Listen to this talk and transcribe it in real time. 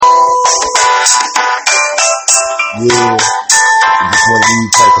Yeah, just one of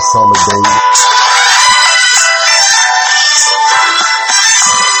these type of summer days.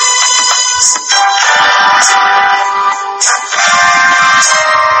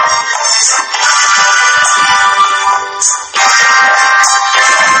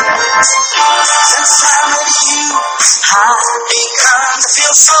 Since I'm with you, I've begun to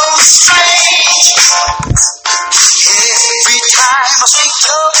feel so strange. Every time I speak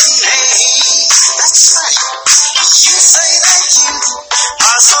your name, that's right. You say that you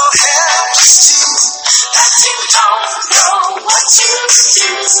are so helpless too, that you don't know what you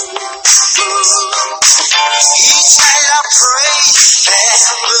can do. Each night I pray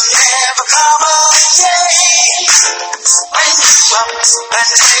there will never come a day when you up and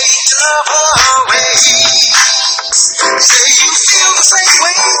take love away. Say you feel the same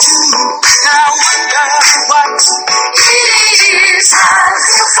way too. Now wonder what it is I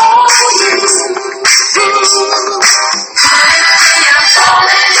feel for you. Lately I'm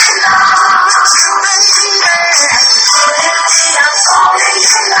falling in love, baby. Lately I'm falling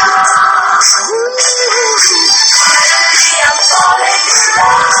in love. Lately I'm falling in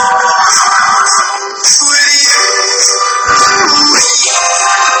love with you.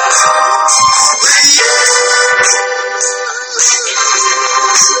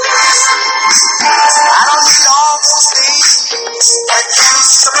 I don't need all those things that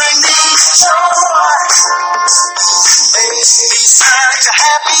used to bring me joy. Made me such a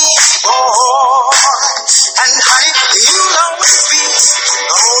happy boy. And honey, you'll always be the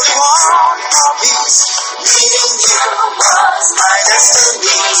only one for me. Meeting you was my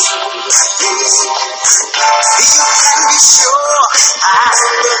destiny. You can be sure I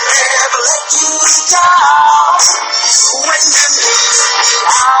will never let you down. When you leave,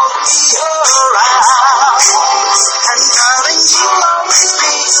 I'll be around. And darling, you'll always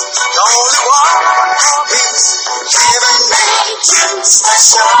be the only one for me. Heaven made you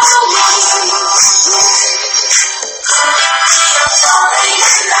specially. I'm falling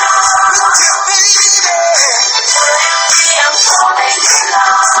in love with you, baby. I'm falling in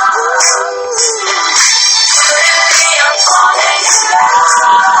love. I'm falling in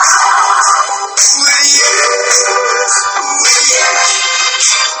love with you.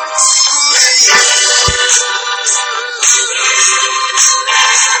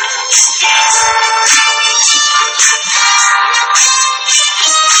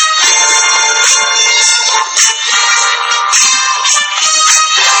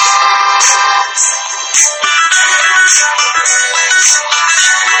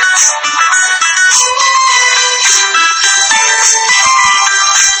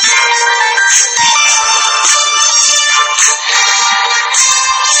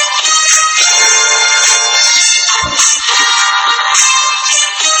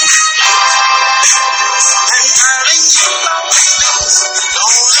 And darling, you'll always be the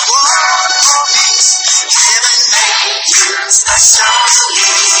only one for me. Heaven made you special.